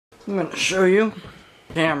I'm going to show you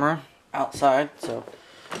camera outside, so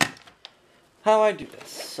how I do this.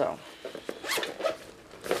 So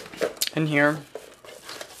in here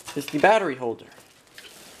is the battery holder,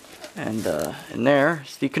 and in there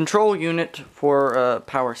is the control unit for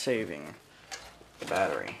power saving the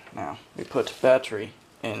battery. Now we put battery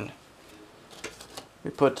in.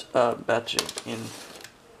 We put battery in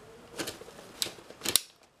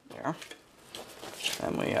there,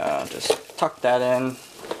 and we just tuck that in.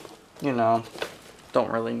 You know, don't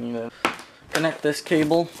really need to connect this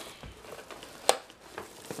cable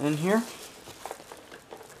in here.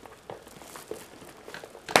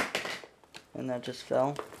 And that just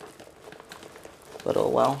fell. But oh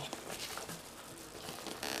well.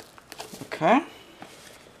 Okay.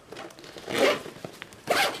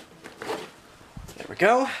 There we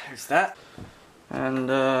go. There's that. And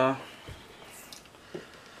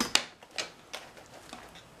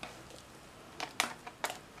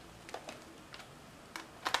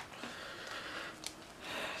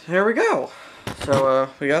there we go. So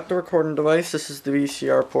we got the recording device. This is the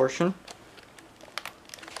VCR portion.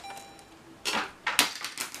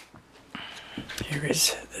 Here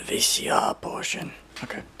is the VCR portion.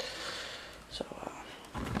 Okay. So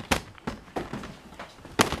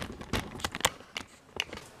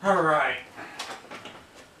all right.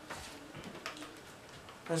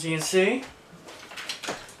 As you can see.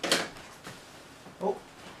 Oh.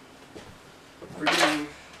 We're getting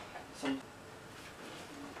some.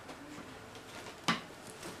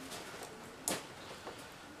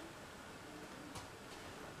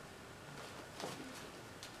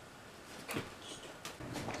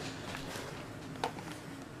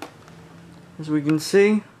 As we can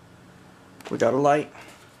see, we got a light.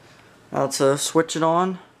 Now let's switch it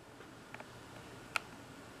on.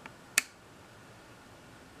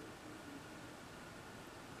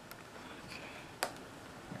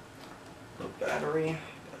 The battery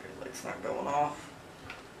light's not going off.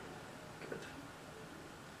 Good.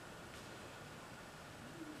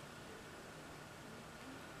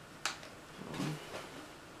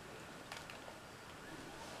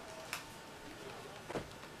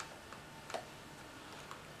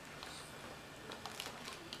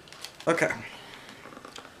 Okay,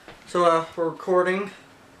 so we're recording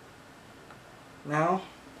now.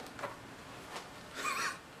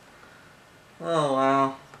 Oh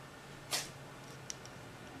wow,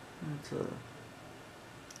 let's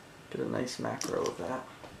get a nice macro of that.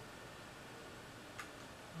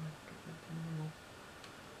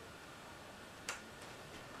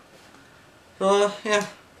 So yeah,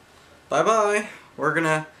 bye bye. We're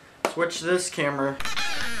gonna switch this camera.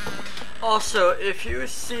 Also, if you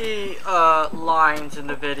see lines in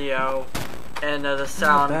the video and the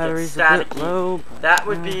sound gets staticky, that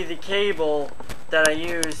would be the cable that I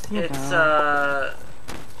used. It's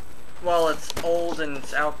well, it's old and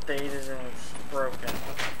it's outdated and it's broken.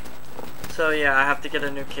 So yeah, I have to get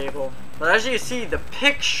a new cable. But as you see, the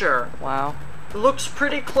picture, wow, it looks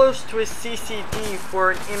pretty close to a CCD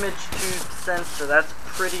for an image tube sensor. That's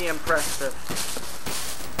pretty impressive.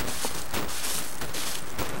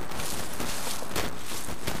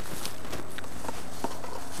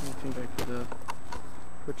 I could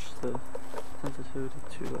switch the sensitivity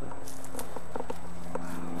to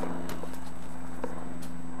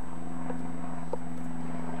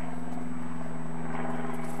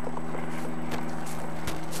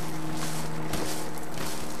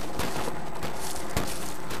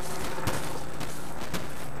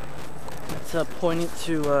it's pointing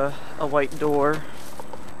to a white door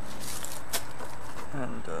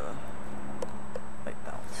and white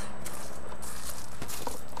balance.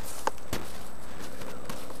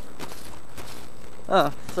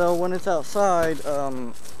 So when it's outside,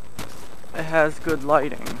 it has good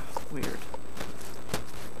lighting. Weird.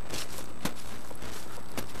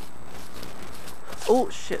 Oh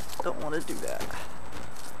shit, don't want to do that.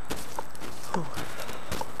 Whew.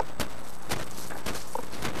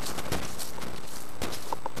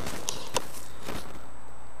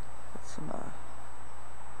 That's some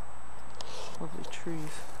lovely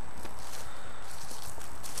trees.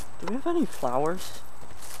 Do we have any flowers?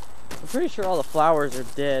 I'm pretty sure all the flowers are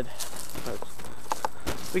dead, but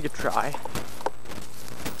we could try.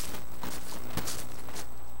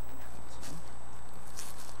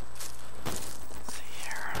 Let's see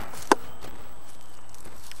here.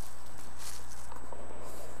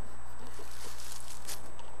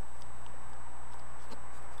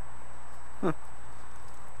 Huh.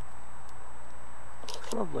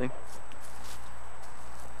 It's lovely.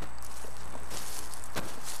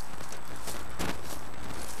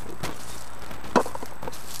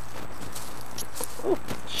 Oh,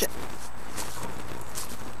 shit.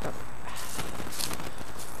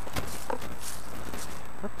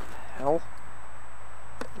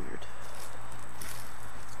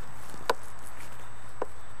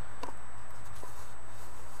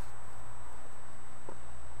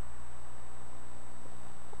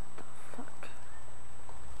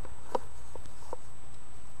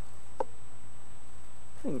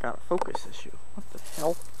 got a focus issue. What the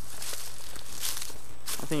hell?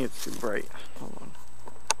 I think it's too bright. Hold on.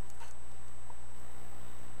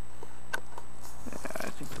 Yeah, I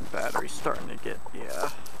think the battery's starting to get, yeah.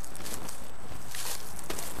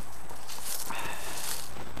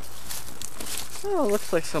 Oh,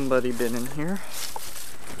 looks like somebody been in here.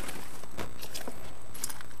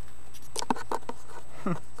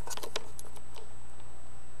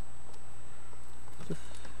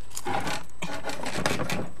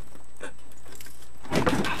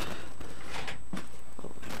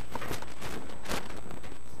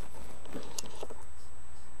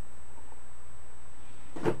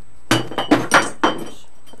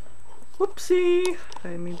 Whoopsie! I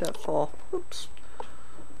made that fall. Oops.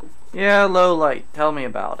 Yeah, low light. Tell me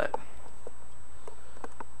about it.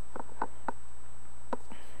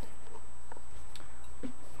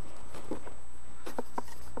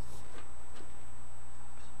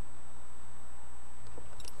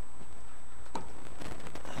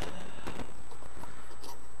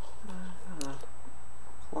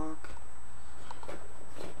 Clock.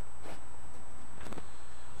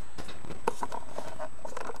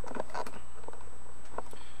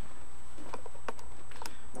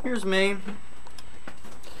 Here's me.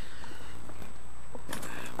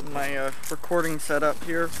 My recording setup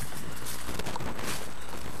here.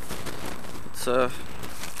 Let's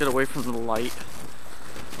get away from the light.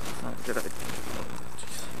 Not a good idea.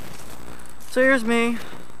 So here's me.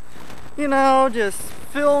 You know, just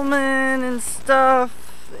filming and stuff.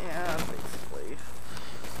 Yeah, basically.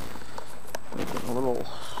 Making a little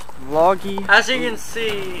vloggy. As you can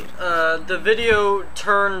see, the video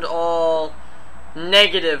turned all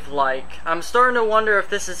negative like. I'm starting to wonder if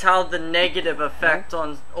this is how the negative effect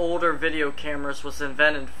on older video cameras was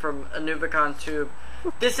invented from a Nuvicon tube.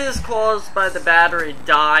 This is caused by the battery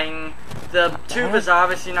dying. The tube is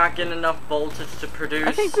obviously not getting enough voltage to produce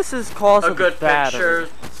I think this is caused a good battery.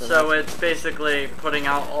 picture, so it's basically putting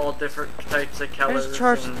out all different types of colors.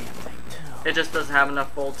 It just doesn't have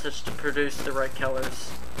enough voltage to produce the right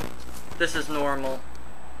colors. This is normal,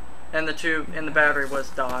 and the tube and the battery was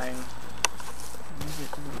dying.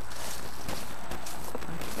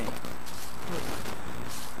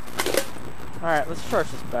 Alright, let's charge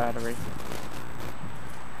this battery.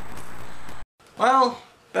 Well,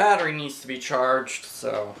 battery needs to be charged,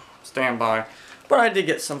 so stand by. But I did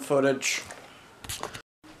get some footage.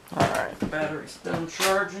 Alright, the battery's done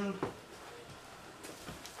charging.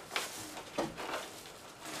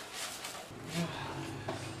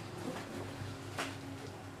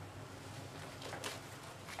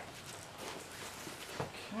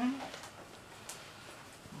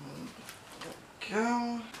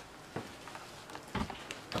 Go.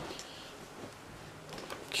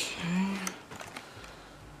 Okay.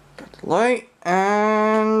 Got the light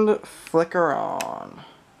and flicker on.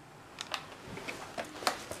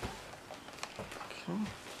 Okay.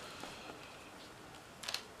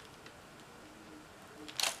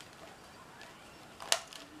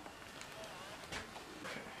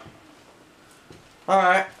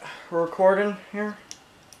 Alright, we're recording here.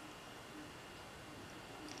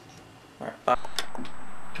 Alright, bye.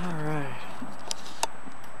 Alright.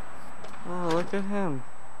 Oh, look at him.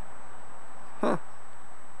 Huh.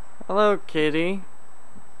 Hello, kitty.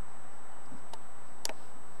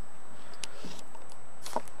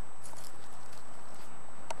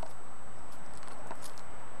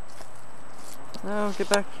 No, get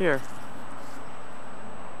back here.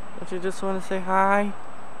 Don't you just want to say hi?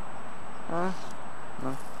 Huh?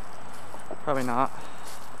 No. Probably not.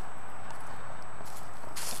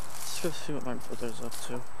 Let's go see what my brother's up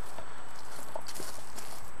to.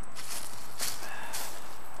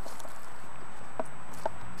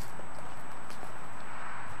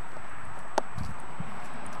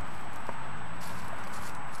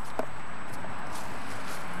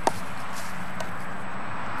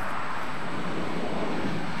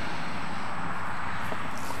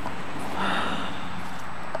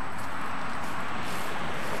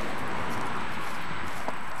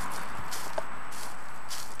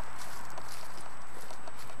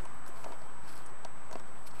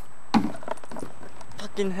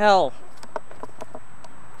 Fucking hell.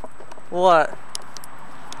 What?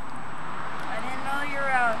 I didn't know you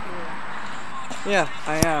were out here. Yeah,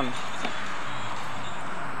 I am.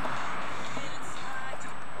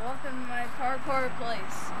 Welcome to my parkour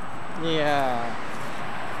place. Yeah.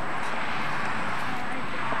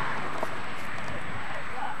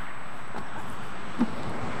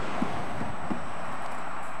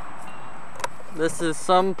 This is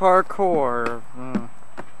some parkour.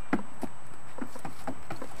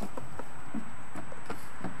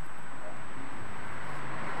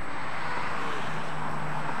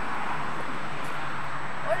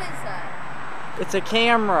 It's a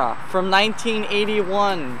camera from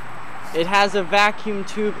 1981. It has a vacuum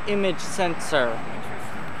tube image sensor.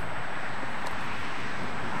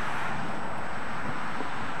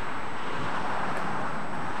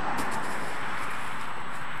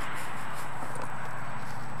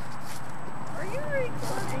 Are you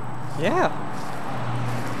recording? Yeah.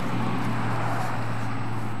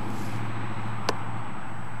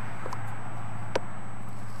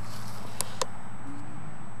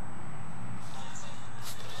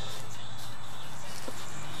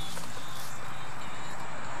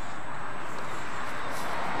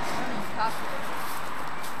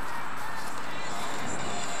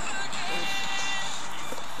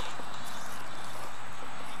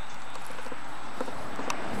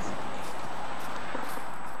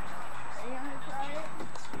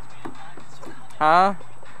 Huh?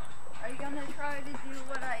 Are you gonna try to do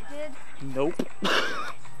what I did? Nope.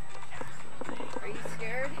 Are you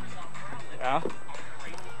scared? Yeah.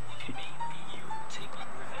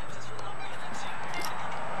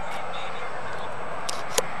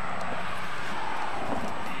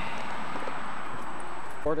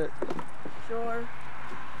 Record it. Sure.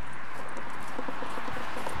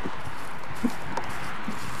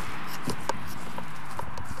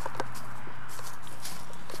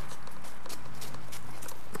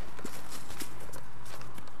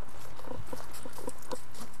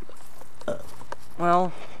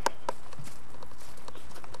 Well,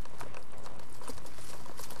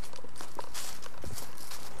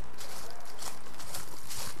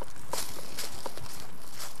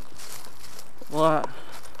 what?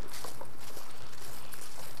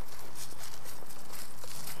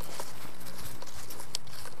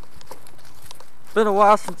 Been a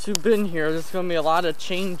while since you've been here. There's gonna be a lot of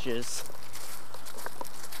changes.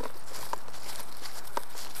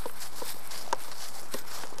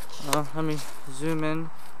 Let me zoom in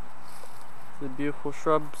to the beautiful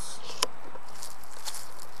shrubs.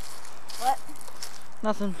 What?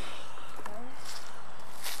 Nothing.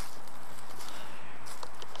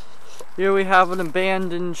 Here we have an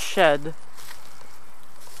abandoned shed.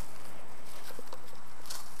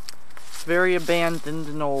 It's very abandoned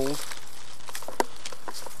and old.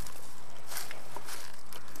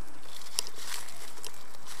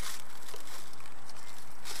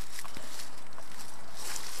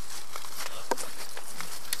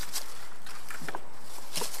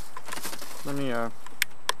 Let me Is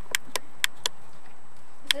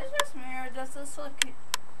this just me or does this look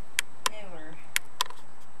newer?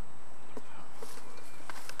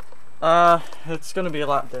 it's gonna be a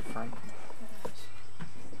lot different.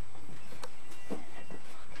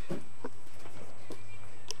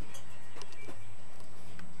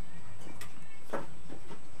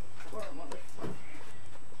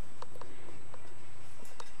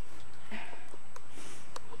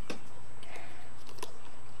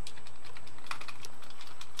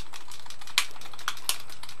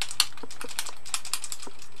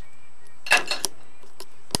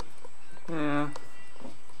 Yeah.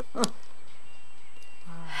 Huh.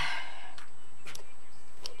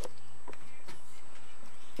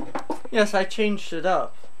 Yes, I changed it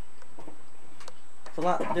up. It's a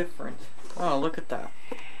lot different. Oh, look at that.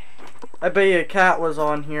 I bet you a cat was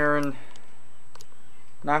on here and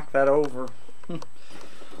knocked that over.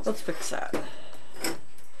 Let's fix that.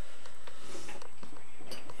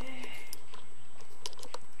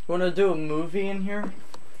 Want to do a movie in here?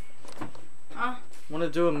 Huh? Want to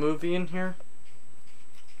do a movie in here?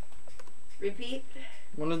 Repeat?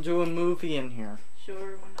 Want to do a movie in here?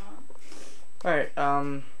 Sure, why not?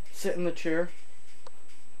 Alright, sit in the chair.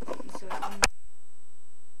 So,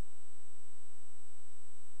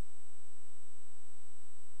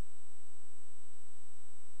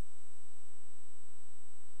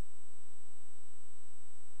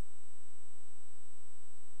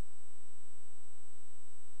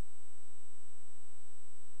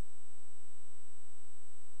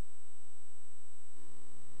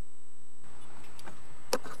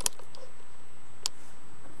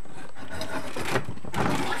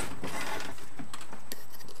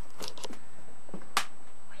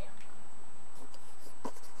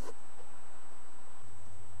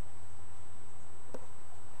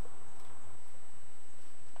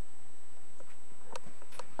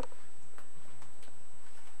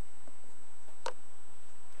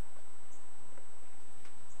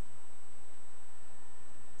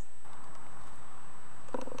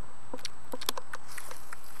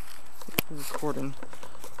 Recording.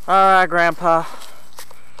 Alright, Grandpa.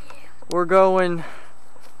 We're going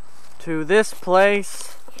to this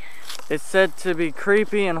place. It's said to be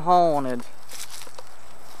creepy and haunted.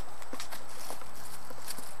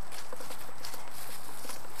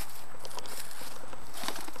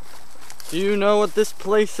 Do you know what this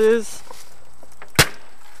place is?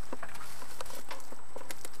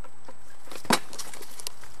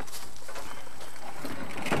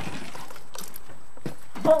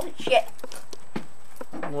 Holy shit.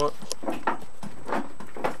 What?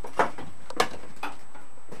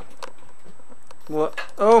 What?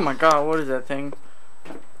 Oh my god, what is that thing?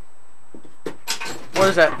 What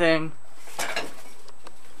is that thing?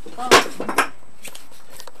 Oh.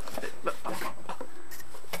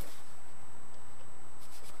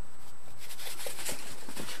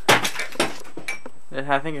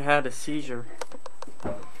 I think it had a seizure.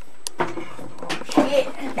 Shit.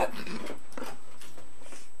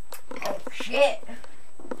 Oh shit.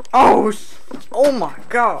 Oh! Oh my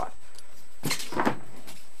god!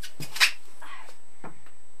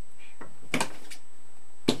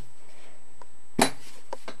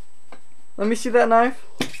 Let me see that knife.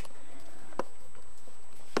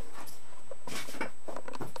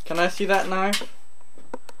 Can I see that knife?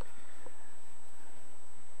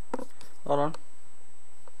 Hold on.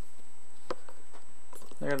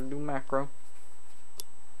 I gotta do macro.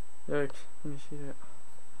 Yikes. Let me see that.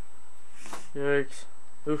 Yikes.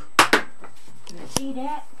 Oof. Can you see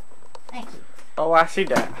that? Thank you. Oh, I see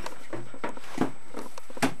that.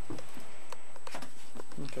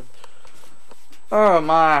 Okay. Oh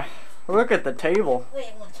my. Look at the table.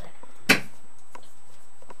 Wait one second.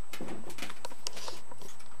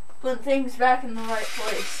 Put things back in the right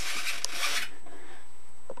place.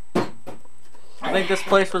 I think this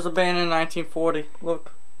place was abandoned in 1940.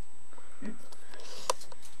 Look.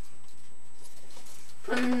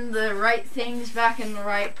 Putting the right things back in the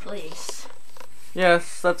right place.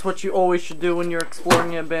 Yes, that's what you always should do when you're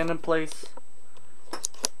exploring an abandoned place.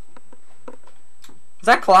 Is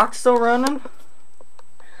that clock still running?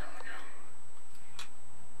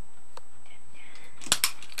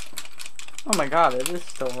 Oh my god, it is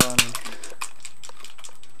still running.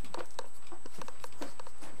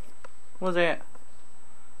 What's that?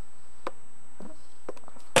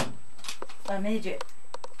 A midget.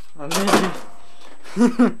 A midget.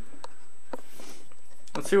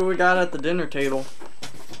 Let's see what we got at the dinner table.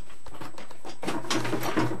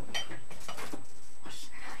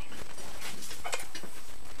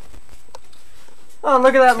 Oh,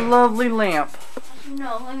 look at that lovely lamp.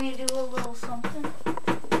 No, let me do a little something.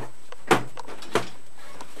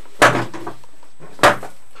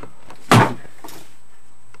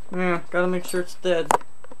 Yeah, gotta make sure it's dead.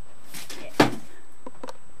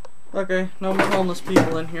 Okay, no more homeless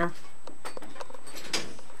people in here.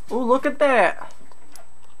 Oh, look at that.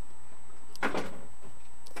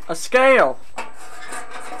 A scale.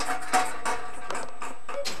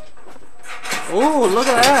 Oh, look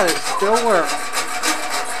at that. It still works.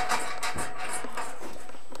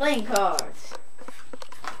 Playing cards.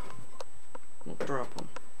 We'll drop them.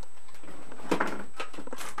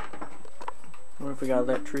 What if we got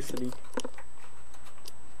electricity?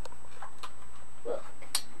 Look.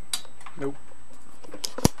 Nope.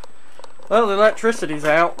 Well, the electricity's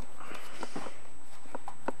out.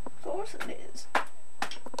 Of course it is.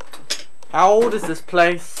 How old is this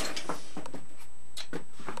place?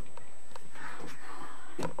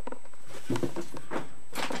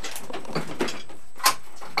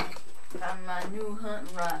 Got my new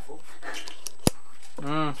hunting rifle.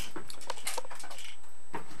 Hmm.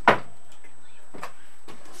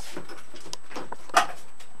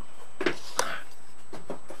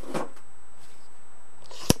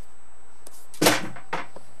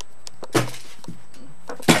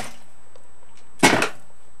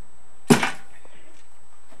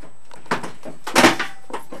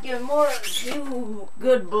 Give more of two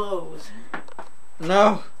good blows.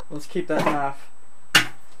 No. Let's keep that knife.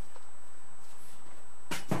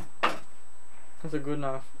 That's a good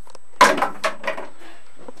knife.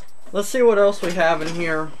 Let's see what else we have in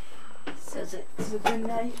here. Says it's a good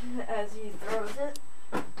knife as he throws it.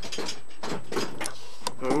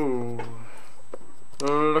 Ooh.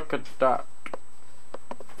 Look at that.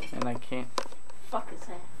 And I can't. Fuck is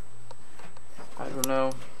that? I don't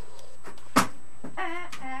know.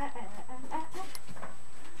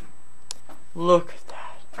 Look at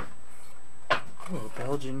that. Oh,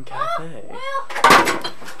 Belgian cafe.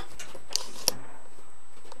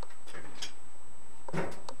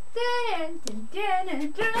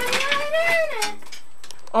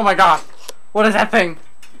 Oh my god. What is that thing?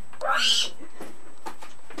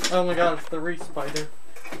 Oh my god, it's the reef spider.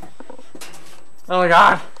 Oh my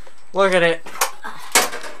god. Look at it.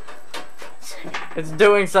 It's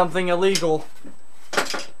doing something illegal.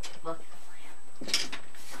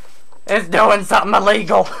 It's doing something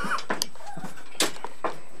illegal.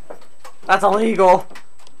 That's illegal.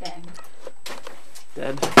 Bang.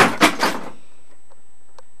 Dead.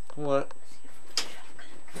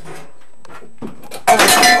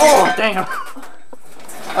 Damn.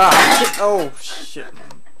 Ah, shit. Oh, shit.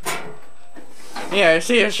 Yeah, I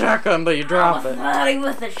see a shotgun, but you drop it. Body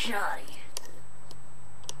with a shotty.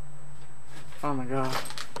 Oh my god.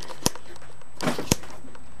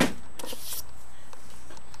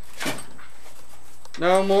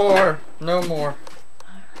 No more. No more.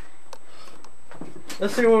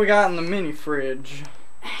 Let's see what we got in the mini fridge.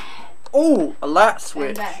 Oh, a light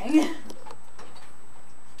switch. Bang, bang.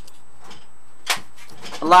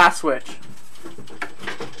 A light switch.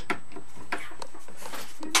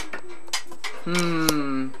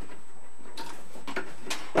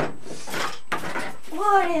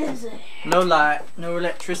 What is it? No light, no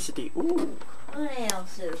electricity. Ooh. What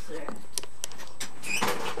else is there?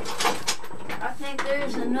 I think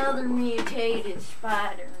there's another mutated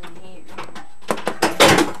spider in here.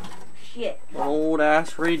 Shit. Old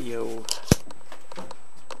ass radio.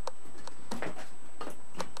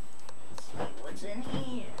 What's in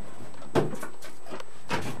here?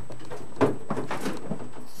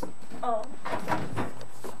 Oh.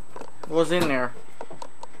 What's in there?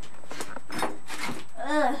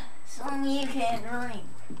 Something you can't drink.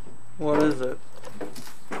 What is it?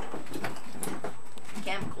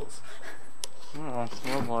 Chemicals. Oh,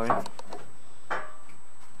 lovely.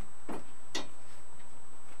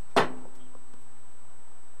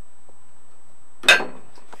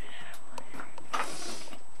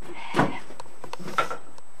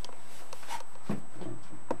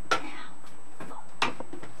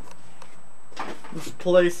 This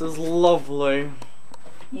place is lovely.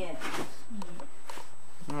 Yeah.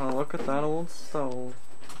 Oh, look at that old stove.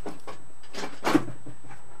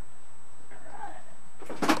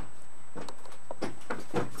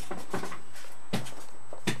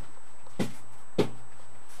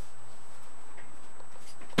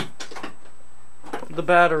 The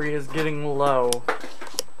battery is getting low.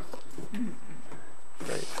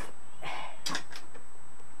 Great.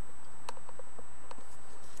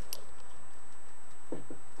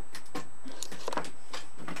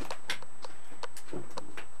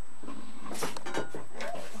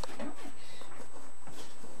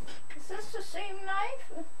 Is this the same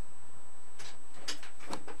knife?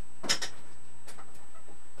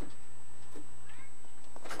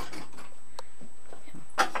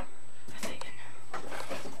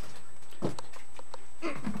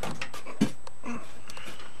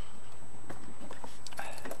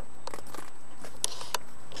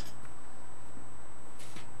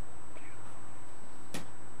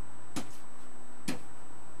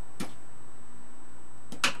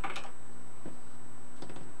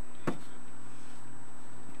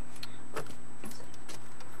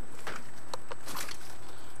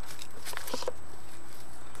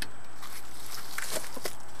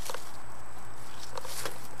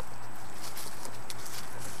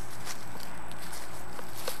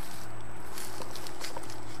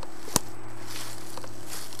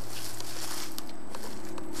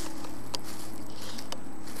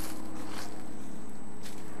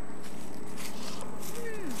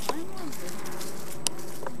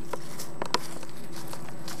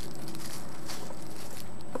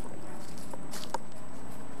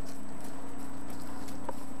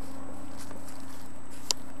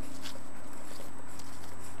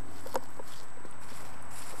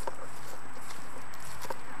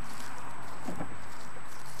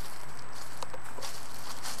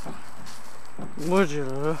 Would you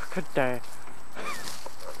look at that?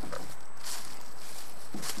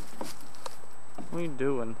 What are you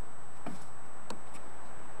doing?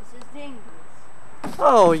 This is dangerous.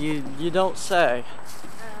 Oh, you don't say.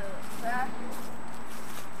 Back.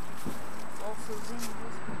 Also dangerous as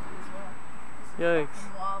well. This Yikes. is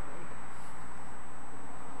fucking wobbly.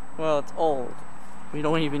 Well, it's old. We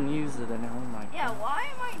don't even use it anymore. Oh my Yeah, God. why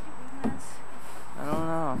am I doing this? I don't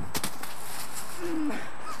know.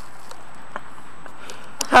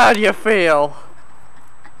 How do you feel?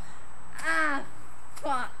 Ah,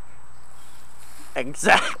 fuck.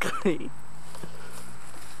 Exactly.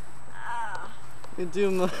 Ah. You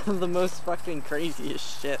do the most fucking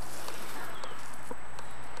craziest shit.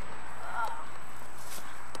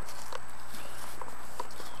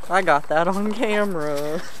 I got that on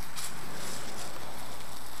camera.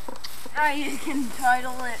 You can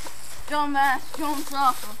title it Dumbass Jumps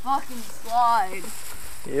Off a Fucking Slide.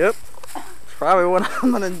 Yep. That's probably what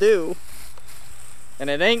I'm gonna do. And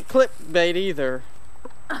it ain't clickbait either.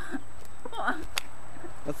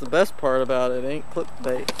 That's the best part about it, ain't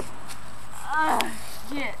clickbait. Ah,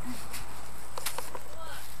 shit.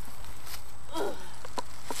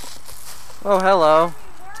 Oh, hello.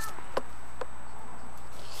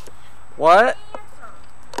 What?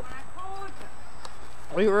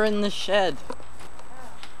 We were in the shed.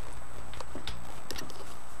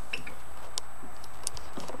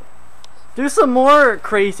 Do some more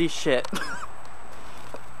crazy shit.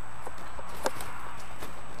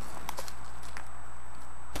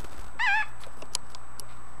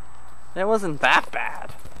 That wasn't that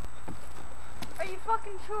bad. Are you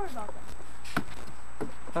fucking sure about that?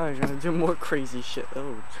 Oh, you're gonna do more crazy shit.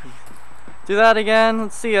 Oh, geez. Do that again.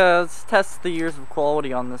 Let's see. Let's test the years of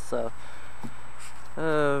quality on this. Oh,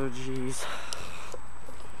 jeez.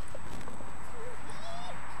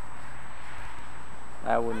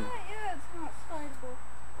 I wouldn't. Yeah, it's not slidable.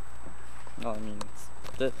 No, I mean,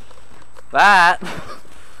 that.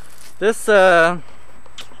 This. Oh,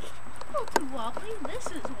 too wobbly. This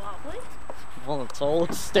is wobbly. Well, it's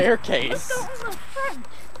old staircase. Let's go in the front.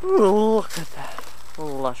 Ooh, look at that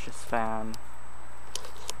luscious fan.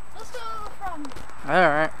 Let's go in the front.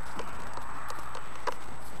 Alright.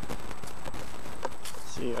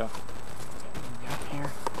 See ya. Got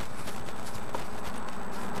here.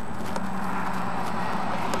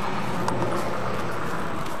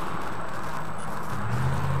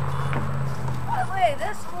 By the way,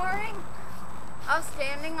 this morning, I was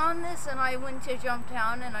standing on this and I went to jump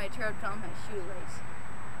down and I tripped on my shoelace.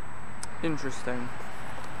 Interesting.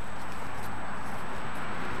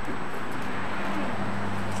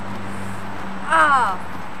 Ah!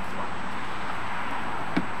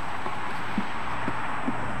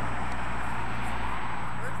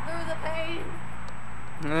 We're through the pain.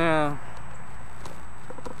 Yeah.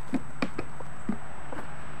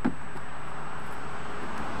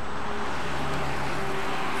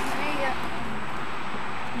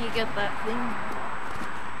 You get that thing.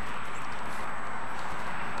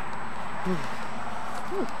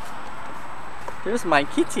 Here's my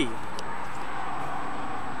kitty.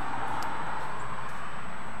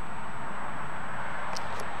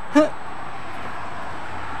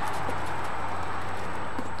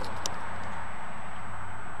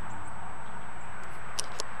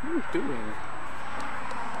 What are you doing?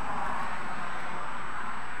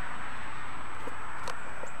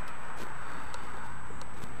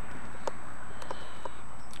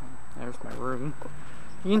 There's my room.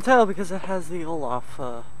 You can tell because it has the Olaf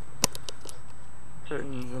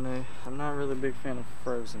curtains, and I'm not really a big fan of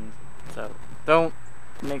Frozen, so don't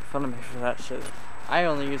make fun of me for that shit. I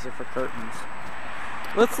only use it for curtains.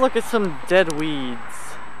 Let's look at some dead weeds.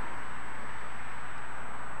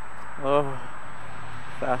 Oh,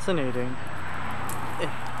 fascinating.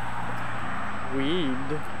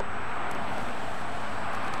 Weed.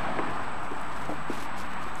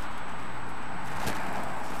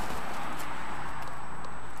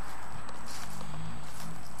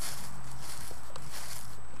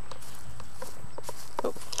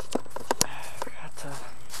 Oh, forgot to.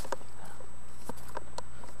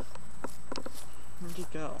 Where'd he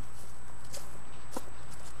go?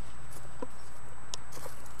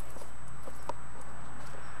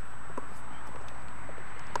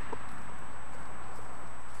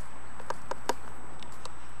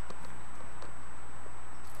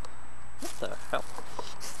 What the hell?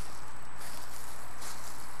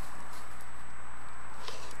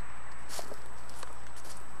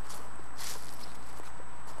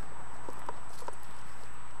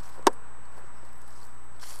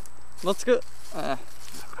 Let's go.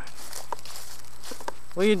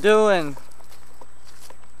 What are you doing?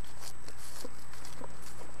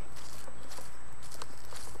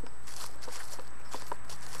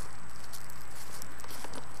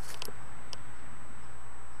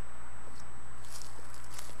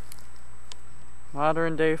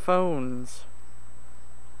 Modern day phones.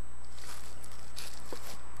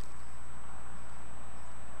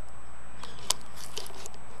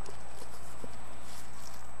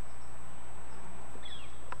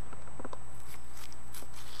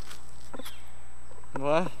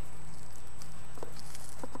 What?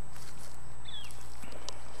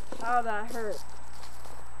 Oh, that hurt.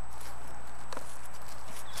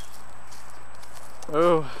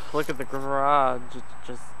 Oh, look at the garage. It's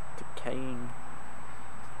just decaying.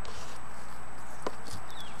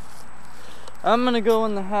 I'm gonna go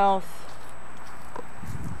in the house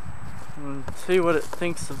and see what it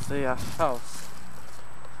thinks of the house.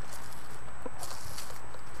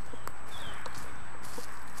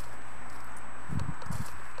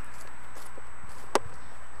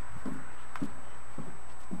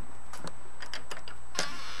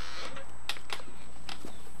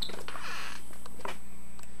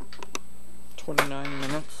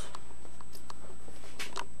 Minutes.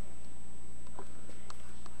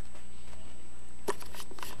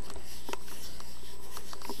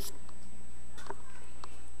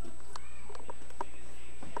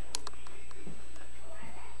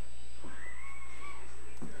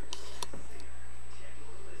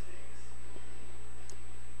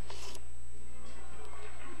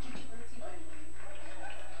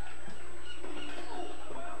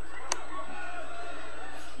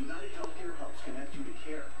 helps connect you to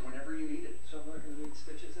care whenever you need it. So I'm not going to need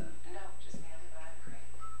stitches in? No, just the antibiotic.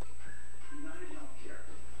 United Healthcare.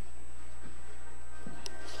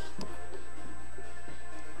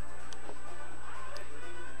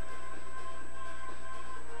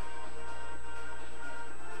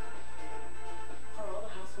 For all the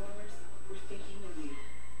house warmers, we're thinking of you.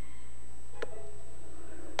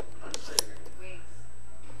 I'm saving. Wings.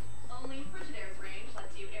 Only Frigidaire's range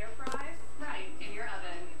lets you air fry right in your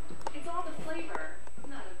oven. It's all the flavor,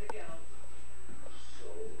 none of the guilt. So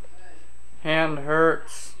good. Hand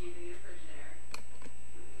hurts. You need a Frigidaire.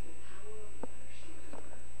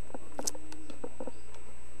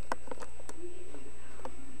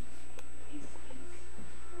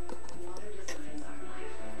 Water designs our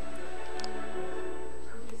life.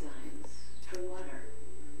 Co-designs for water.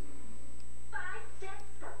 5 steps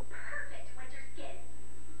for perfect winter skin.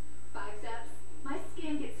 5 steps. My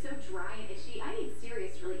skin gets so dry and itchy, I need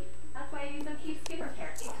serious relief. That's why I use O'Keefe Skin Repair.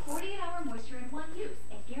 It's 48-hour moisture in one use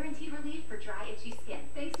and guaranteed relief for dry, itchy skin.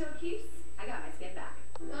 Thanks to O'Keefe's, I got my skin back.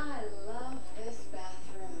 I love this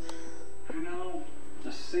bathroom. I know.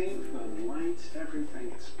 The sink, the lights,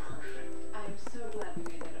 everything is perfect. I'm so glad we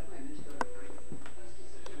made that appointment to go to Price.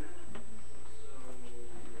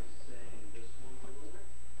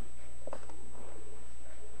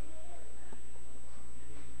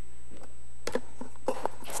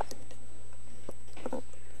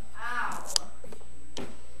 Ow.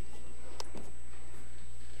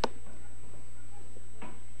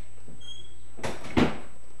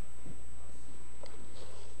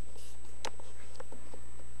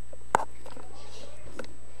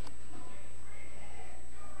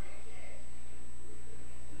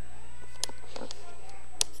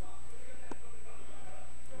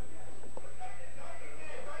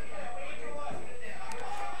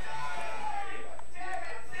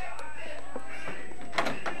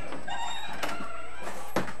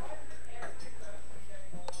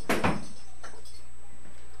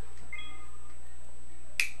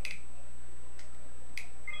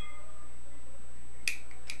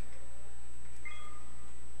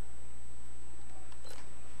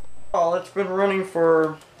 Oh, it's been running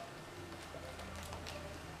for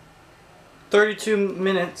 32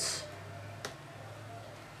 minutes.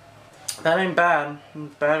 That ain't bad.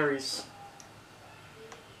 Batteries.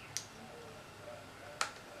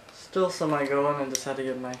 Still semi going. I just had to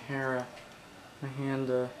get my hair, my hand,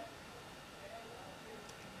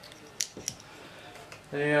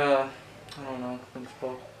 I don't know what it's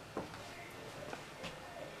called.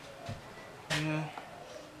 Yeah.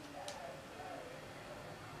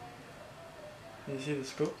 You see the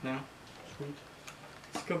scope now? Sweet.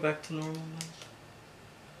 Let's go back to normal now.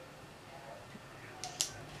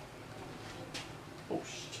 Oh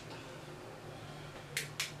shit.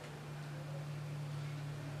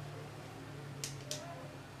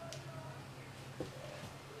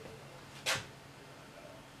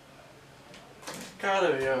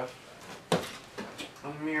 Gotta be a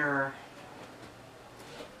mirror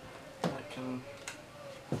that can.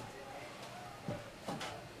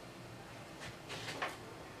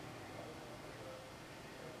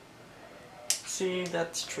 See,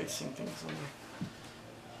 that's tracing things on the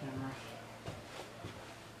camera.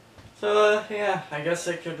 So, yeah, I guess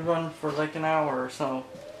it could run for like an hour or so.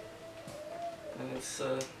 And it's,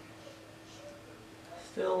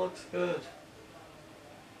 still looks good.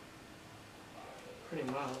 Pretty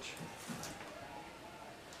much.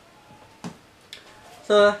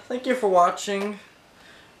 So, thank you for watching.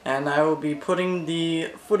 And I will be putting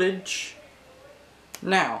the footage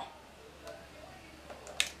now.